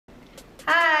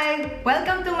Hi!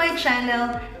 Welcome to my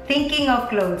channel, Thinking of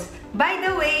Clothes. By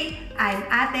the way, I'm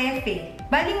Ate Faye.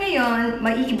 Bali ngayon,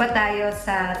 maiiba tayo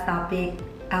sa topic.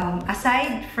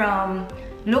 Aside from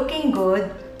looking good,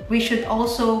 we should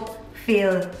also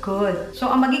feel good. So,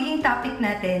 ang magiging topic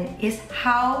natin is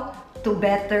how to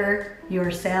better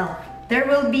yourself. There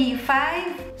will be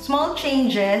 5 small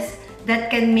changes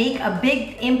that can make a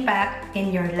big impact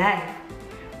in your life.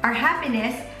 Our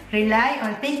happiness rely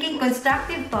on thinking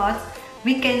constructive thoughts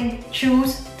we can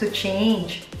choose to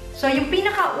change. So, yung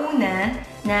pinakauna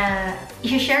na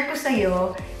i-share ko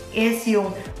sa'yo is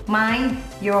yung mind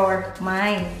your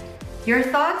mind. Your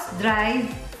thoughts drive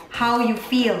how you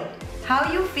feel.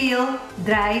 How you feel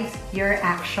drives your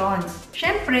actions.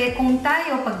 Siyempre, kung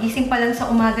tayo pagising pa lang sa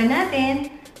umaga natin,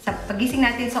 sa pagising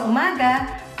natin sa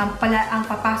umaga, ang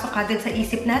papasok agad sa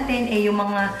isip natin ay yung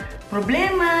mga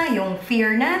problema, yung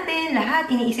fear natin, lahat,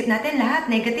 iniisip natin lahat,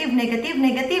 negative, negative,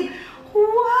 negative.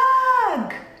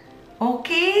 Huwag!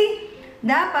 Okay?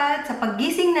 Dapat sa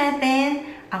paggising natin,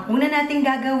 ang una nating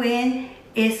gagawin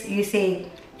is you say,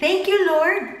 "Thank you,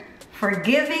 Lord, for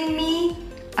giving me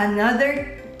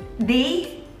another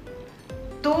day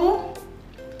to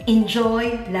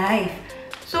enjoy life."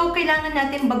 So, kailangan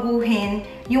natin baguhin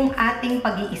yung ating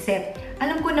pag-iisip.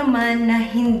 Alam ko naman na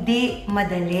hindi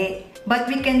madali. But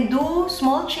we can do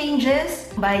small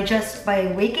changes by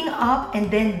waking up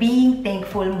and then being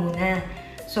thankful muna.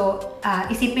 So,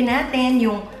 isipin natin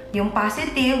yung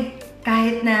positive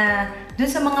kahit na dun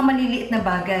sa mga maliliit na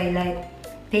bagay. Like,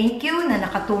 thank you na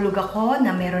nakatulog ako,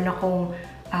 na meron akong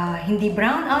hindi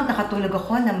brown out, nakatulog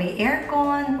ako na may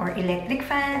aircon or electric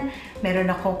fan, meron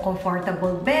akong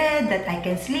comfortable bed that I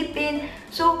can sleep in.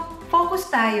 So, focus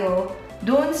tayo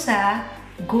dun sa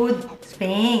good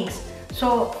things.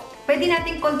 So, pwede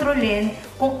nating kontrolin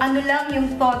kung ano lang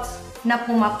yung thoughts na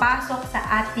pumapasok sa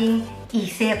ating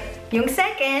isip. Yung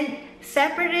second,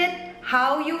 separate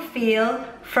how you feel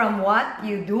from what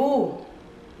you do.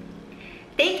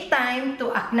 Take time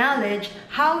to acknowledge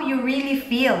how you really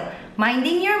feel.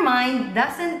 Minding your mind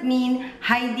doesn't mean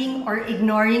hiding or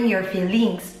ignoring your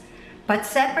feelings, but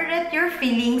separate your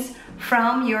feelings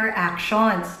from your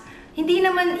actions. Hindi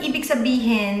naman ibig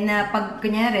sabihin na pag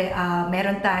kunyari,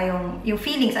 meron tayong yung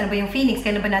feelings. Ano ba yung feelings?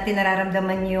 Kailan ba natin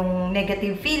nararamdaman yung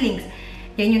negative feelings?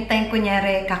 Yan yung time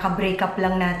kunyari, kaka-break up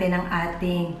lang natin ng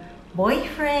ating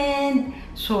boyfriend.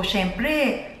 So,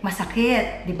 syempre,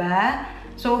 masakit, di ba?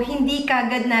 So, hindi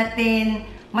kagad natin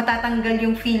matatanggal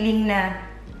yung feeling na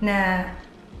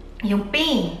yung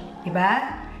pain, di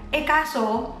ba? Eh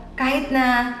kaso, kahit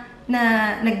na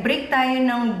nag-break tayo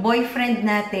ng boyfriend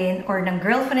natin or ng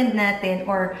girlfriend natin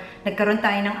or nagkaroon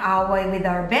tayo ng away with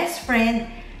our best friend,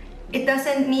 it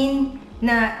doesn't mean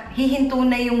na hihinto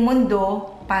na yung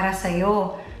mundo para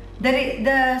sa'yo.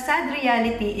 The sad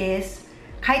reality is,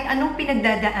 kahit anong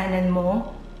pinagdadaanan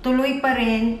mo, tuloy pa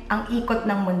rin ang ikot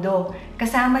ng mundo.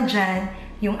 Kasama dyan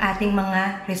yung ating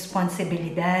mga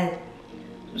responsibilidad.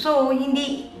 So,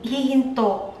 hindi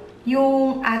hihinto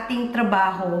yung ating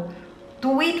trabaho to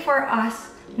wait for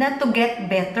us not to get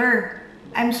better.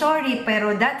 I'm sorry,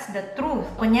 pero that's the truth.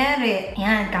 Kunyari,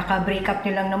 yan, kaka-break up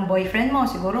nyo lang ng boyfriend mo,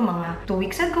 siguro mga 2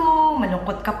 weeks ago,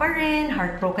 malungkot ka pa rin,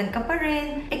 heartbroken ka pa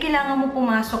rin, eh kailangan mo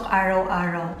pumasok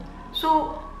araw-araw.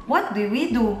 So, what do we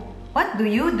do? What do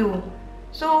you do?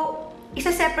 So,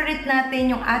 isa-separate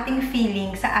natin yung ating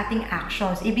feeling sa ating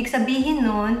actions. Ibig sabihin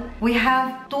nun, we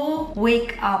have to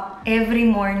wake up every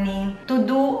morning to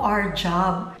do our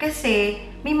job. Kasi,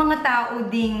 may mga tao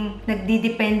ding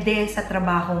nagdidepende sa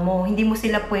trabaho mo. Hindi mo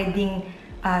sila pwedeng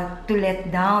to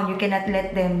let down. You cannot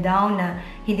let them down na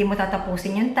hindi mo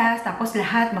tatapusin yung task, tapos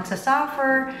lahat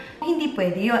magsasuffer. Hindi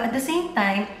pwede yun. At the same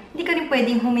time, hindi ka rin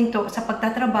pwedeng huminto sa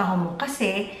pagtatrabaho mo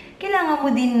kasi kailangan mo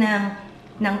din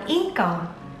ng income.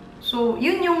 So,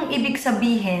 yun yung ibig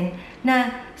sabihin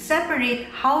na separate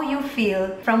how you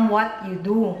feel from what you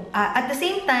do. At the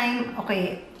same time,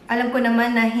 okay, alam ko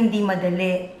naman na hindi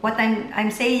madali. What I'm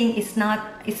saying is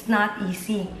it's not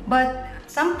easy. But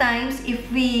sometimes if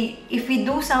we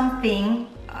do something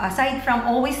aside from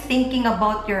always thinking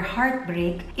about your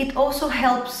heartbreak, it also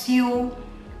helps you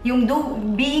yung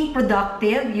being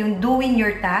productive, yung doing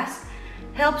your task,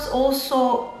 helps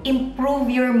also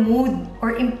improve your mood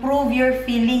or improve your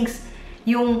feelings.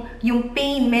 Yung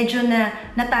pain medyo na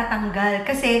natatanggal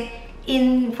kasi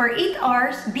for 8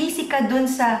 hours busy ka dun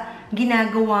sa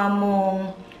ginagawa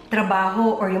mong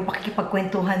trabaho or yung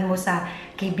pakikipagkwentuhan mo sa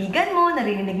kaibigan mo,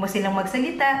 narinig mo silang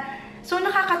magsalita. So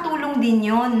nakakatulong din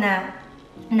yon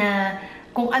na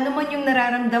kung ano man yung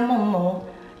nararamdaman mo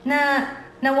na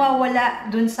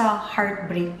nawawala dun sa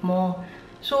heartbreak mo.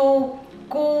 So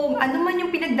kung ano man yung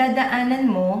pinagdadaanan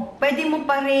mo, pwede mo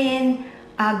pa rin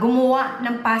gumawa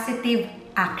ng positive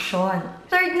action.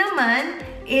 Third naman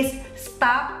is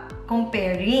stop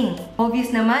comparing.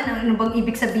 Obvious naman, ano bang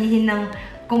ibig sabihin ng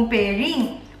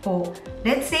comparing?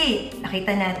 Let's say,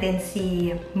 nakita natin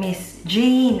si Miss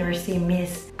Jane or si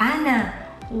Miss Anna.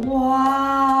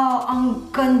 Wow! Ang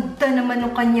ganda naman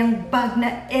ng kanyang bag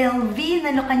na LV,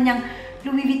 na kanyang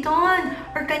Louis Vuitton,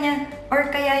 or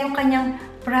kaya yung kanyang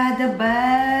Prada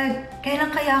bag.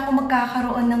 Kailan kaya ako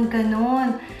magkakaroon ng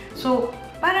ganon? So,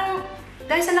 parang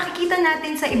dahil sa nakikita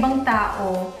natin sa ibang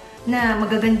tao na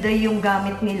magaganda yung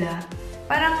gamit nila,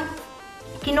 parang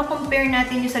kino-compare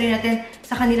natin yung sarili natin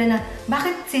sa kanila na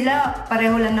bakit sila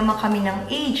pareho lang naman kami ng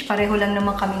age, pareho lang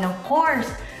naman kami ng course,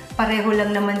 pareho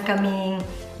lang naman kaming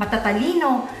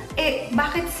matatalino.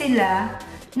 Bakit sila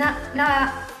na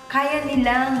kaya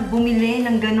nilang bumili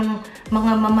ng ganong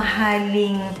mga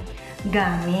mamahaling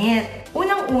gamit?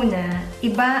 Unang-una,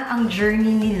 iba ang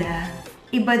journey nila,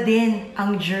 iba din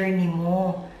ang journey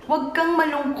mo. Huwag kang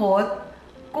malungkot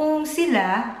kung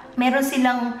meron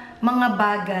silang mga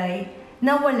bagay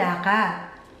na wala ka.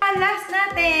 Last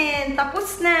natin,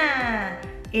 tapos na,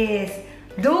 is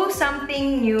do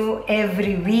something new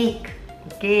every week.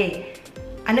 Okay.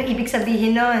 Ano ibig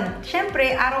sabihin nun?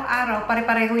 Siyempre, araw-araw,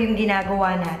 pare-pareho yung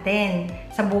ginagawa natin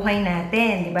sa buhay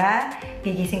natin, di ba?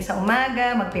 Gigising sa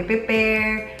umaga,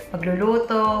 magpe-prepare,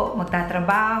 magluluto,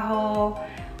 magtatrabaho,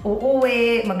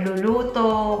 uuwi,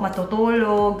 magluluto,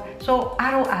 matutulog. So,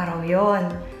 araw-araw yon.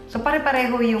 So,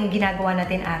 pare-pareho yung ginagawa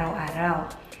natin araw-araw.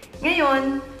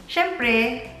 Ngayon,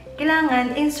 syempre,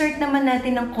 kailangan insert naman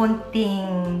natin ng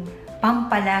konting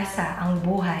pampalasa ang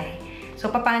buhay.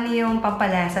 So, paano yung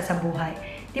pampalasa sa buhay?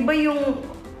 Diba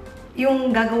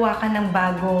yung gagawa ka ng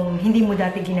bagong hindi mo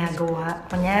dati ginagawa?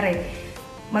 Kunyari,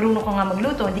 marunong ka nga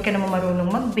magluto, hindi ka naman marunong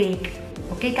mag-bake.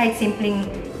 Okay? Kahit simpleng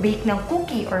bake ng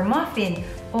cookie or muffin.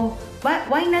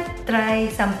 Why not try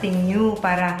something new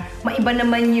para maiba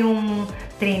naman yung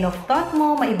train of thought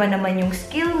mo, maiba naman yung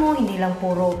skill mo, hindi lang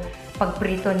puro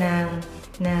pagprito ng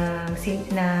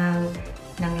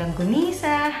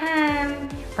langgunisa, ham,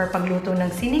 or pagluto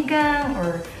ng sinigang,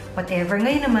 or whatever.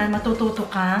 Ngayon naman, matututo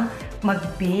kang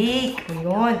mag-bake.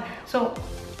 Ayun. So,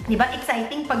 di ba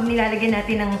exciting pag nilalagyan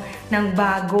natin ng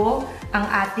bago ang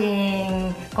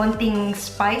ating konting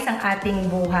spice, ang ating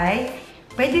buhay?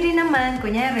 Pwede rin naman,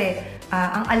 kunyari,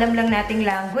 ang alam lang nating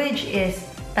language is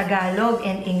Tagalog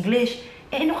and English.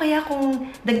 Ano kaya kung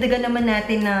dagdagan naman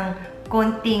natin ng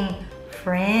konting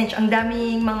French? Ang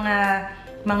daming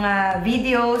mga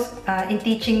videos in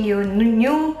teaching you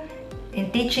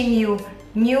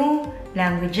new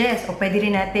languages. O pwede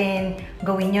rin natin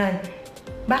gawin yun.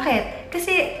 Bakit?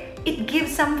 Kasi it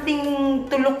gives something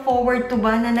to look forward to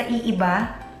ba na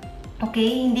naiiba?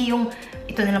 Okay? Hindi yung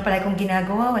ito na lang pala akong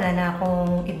ginagawa, wala na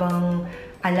akong ibang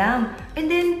alam.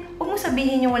 And then, huwag mo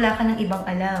sabihin yung wala ka ng ibang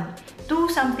alam. Do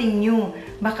something new.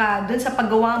 Baka dun sa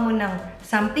paggawa mo ng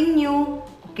something new,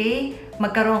 okay?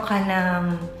 Magkaroon ka ng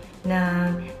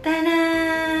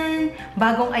tanan!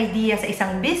 Bagong idea sa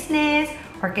isang business,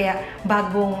 or kaya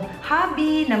bagong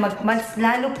hobby na mas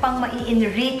lalo pang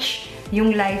mai-enrich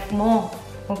yung life mo.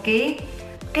 Okay?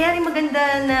 Kaya rin maganda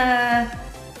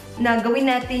na gawin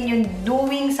natin yung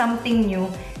doing something new,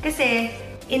 kasi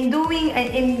in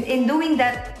doing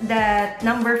that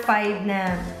number 5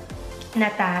 na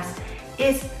task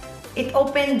is it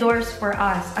opened doors for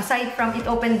us. Aside from it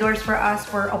opened doors for us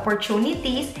for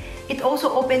opportunities, it also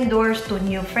opened doors to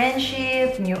new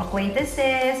friendship, new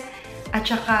acquaintances, at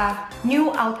saka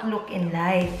new outlook in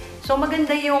life. So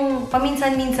maganda yung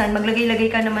paminsan-minsan maglagay-lagay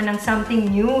ka naman ng something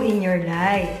new in your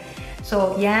life.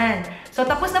 So yan. So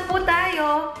tapos na po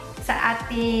tayo sa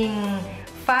ating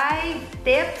 5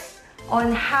 tips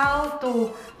on how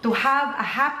to have a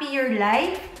happier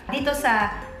life dito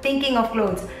sa Thinking of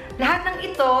Clothes. Lahat ng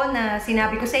ito na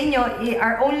sinabi ko sa inyo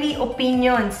are only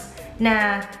opinions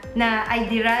na I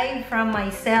derive from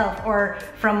myself or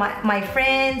from my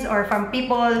friends or from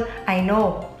people I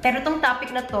know. Pero itong topic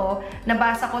na to,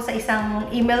 nabasa ko sa isang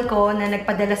email ko na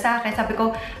nagpadala sa akin. Sabi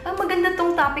ko, maganda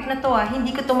tong topic na to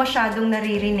hindi ko to masyadong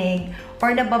naririnig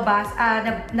or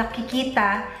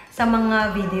nakikita sa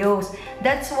mga videos.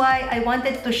 That's why I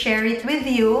wanted to share it with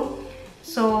you.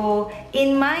 So,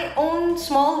 in my own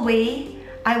small way,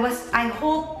 I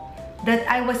hope that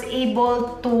I was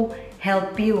able to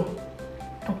help you.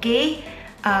 Okay?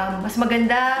 Mas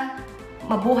maganda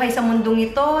mabuhay sa mundong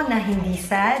ito na hindi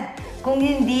sad, kung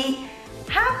hindi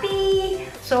happy.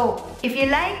 So, if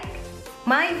you like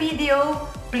my video,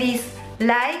 please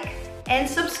like and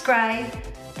subscribe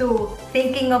to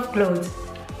Thinking of Clothes.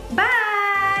 Bye!